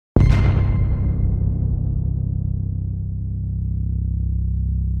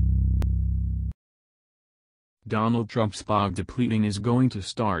Donald Trump's fog depleting is going to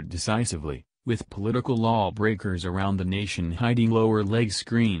start decisively, with political lawbreakers around the nation hiding lower leg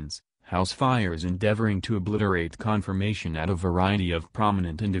screens, house fires endeavoring to obliterate confirmation at a variety of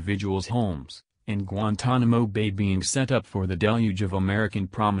prominent individuals' homes, and Guantanamo Bay being set up for the deluge of American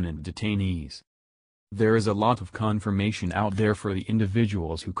prominent detainees. There is a lot of confirmation out there for the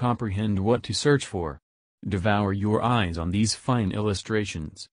individuals who comprehend what to search for. Devour your eyes on these fine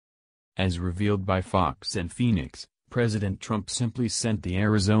illustrations. As revealed by Fox and Phoenix, President Trump simply sent the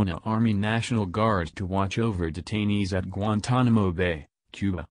Arizona Army National Guard to watch over detainees at Guantanamo Bay,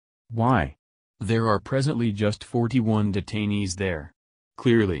 Cuba. Why? There are presently just 41 detainees there.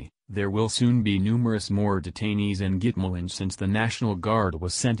 Clearly, there will soon be numerous more detainees in Gitmo, and since the National Guard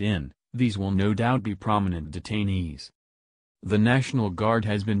was sent in, these will no doubt be prominent detainees. The National Guard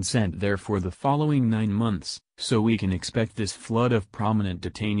has been sent there for the following 9 months, so we can expect this flood of prominent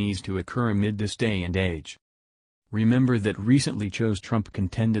detainees to occur amid this day and age. Remember that recently Trump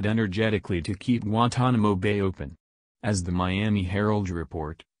contended energetically to keep Guantanamo Bay open. As the Miami Herald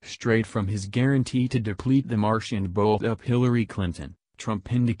report, straight from his guarantee to deplete the marsh and bolt up Hillary Clinton,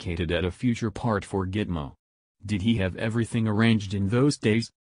 Trump indicated at a future part for Gitmo. Did he have everything arranged in those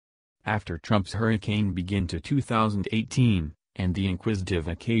days? After Trump's hurricane began to 2018, and the inquisitive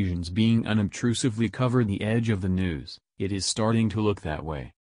occasions being unobtrusively covered the edge of the news, it is starting to look that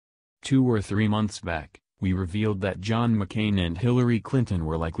way. 2 or 3 months back, we revealed that John McCain and Hillary Clinton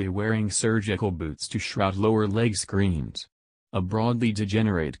were likely wearing surgical boots to shroud lower leg screens. A broadly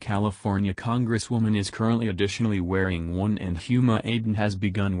degenerate California congresswoman is currently additionally wearing one, and Huma Abedin has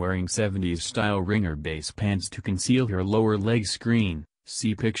begun wearing 70s-style ringer base pants to conceal her lower leg screen,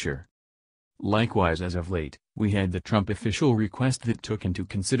 see picture. Likewise, as of late, we had the Trump official request that took into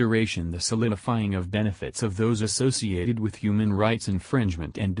consideration the solidifying of benefits of those associated with human rights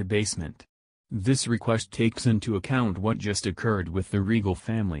infringement and debasement. This request takes into account what just occurred with the regal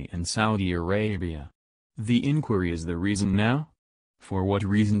family in Saudi Arabia. The inquiry is the reason now? For what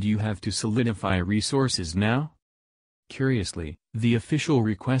reason do you have to solidify resources now? Curiously, the official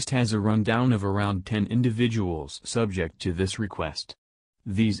request has a rundown of around 10 individuals subject to this request.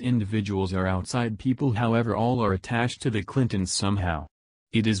 These individuals are outside people, however all are attached to the Clintons somehow.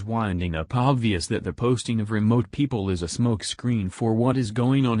 It is winding up obvious that the posting of remote people is a smokescreen for what is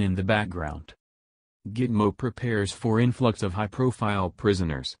going on in the background. Gitmo prepares for influx of high-profile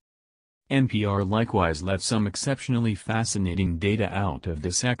prisoners. NPR likewise let some exceptionally fascinating data out of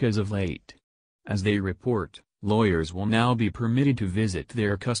this as of late. As they report, lawyers will now be permitted to visit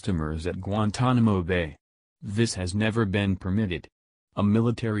their customers at Guantanamo Bay. This has never been permitted. A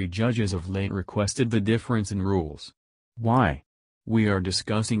military judge as of late requested the difference in rules. Why? We are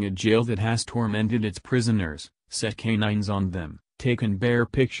discussing a jail that has tormented its prisoners, set canines on them, taken bare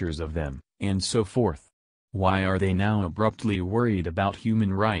pictures of them, and so forth. Why are they now abruptly worried about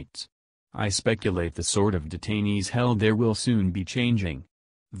human rights? I speculate the sort of detainees held there will soon be changing.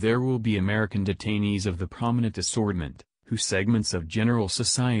 There will be American detainees of the prominent assortment, whose segments of general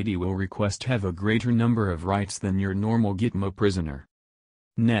society will request have a greater number of rights than your normal Gitmo prisoner.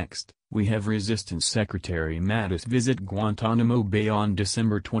 Next, we have Resistance Secretary Mattis visit Guantanamo Bay on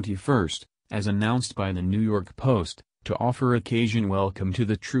December 21, as announced by the New York Post, to offer occasion welcome to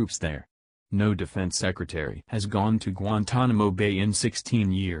the troops there. No defense secretary has gone to Guantanamo Bay in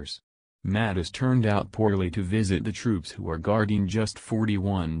 16 years. Mattis turned out poorly to visit the troops who are guarding just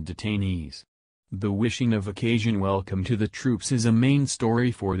 41 detainees. The wishing of occasion welcome to the troops is a main story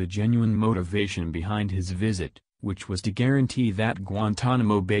for the genuine motivation behind his visit, which was to guarantee that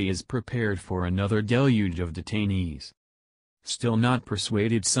Guantanamo Bay is prepared for another deluge of detainees. Still not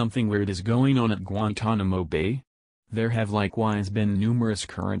persuaded something weird is going on at Guantanamo Bay? There have likewise been numerous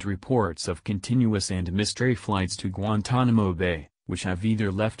current reports of continuous and mystery flights to Guantanamo Bay, which have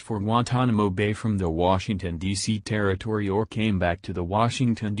either left for Guantanamo Bay from the Washington, D.C. territory or came back to the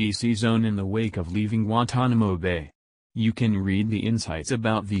Washington, D.C. zone in the wake of leaving Guantanamo Bay. You can read the insights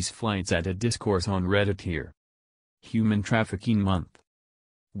about these flights at a discourse on Reddit here. Human Trafficking Month.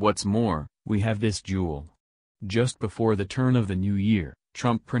 What's more, we have this jewel. Just before the turn of the new year,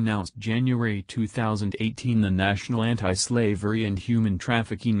 Trump pronounced January 2018 the National Anti-Slavery and Human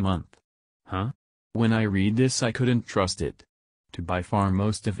Trafficking Month. Huh? When I read this I couldn't trust it. To by far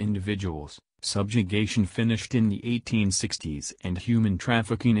most of individuals, subjugation finished in the 1860s, and human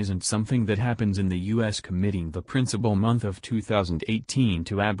trafficking isn't something that happens in the U.S. Committing the principal month of 2018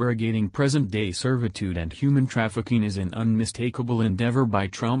 to abrogating present-day servitude and human trafficking is an unmistakable endeavor by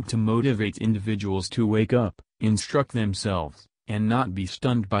Trump to motivate individuals to wake up, instruct themselves, and not be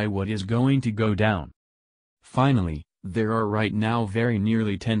stunned by what is going to go down. Finally, There are right now very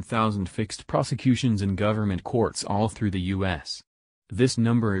nearly 10,000 fixed prosecutions in government courts all through the U.S. This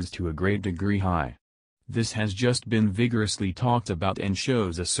number is to a great degree high. This has just been vigorously talked about and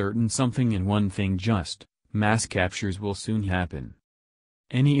shows a certain something in one thing: just, mass captures will soon happen.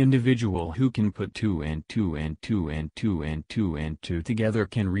 Any individual who can put 2 and 2 and 2 and 2 and 2 and 2 together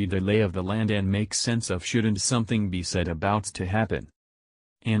can read the lay of the land and make sense of shouldn't something be said about to happen.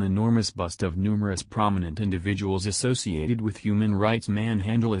 An enormous bust of numerous prominent individuals associated with human rights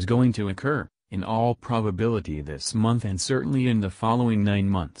manhandle is going to occur, in all probability this month and certainly in the following 9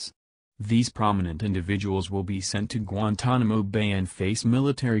 months. These prominent individuals will be sent to Guantanamo Bay and face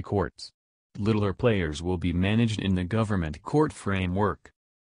military courts. Littler players will be managed in the government court framework.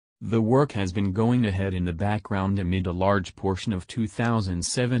 The work has been going ahead in the background amid a large portion of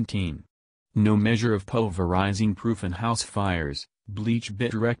 2017. No measure of pulverizing proof in house fires, bleach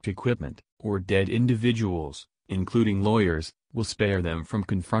bit wrecked equipment, or dead individuals, including lawyers, will spare them from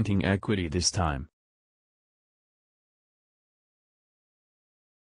confronting equity this time.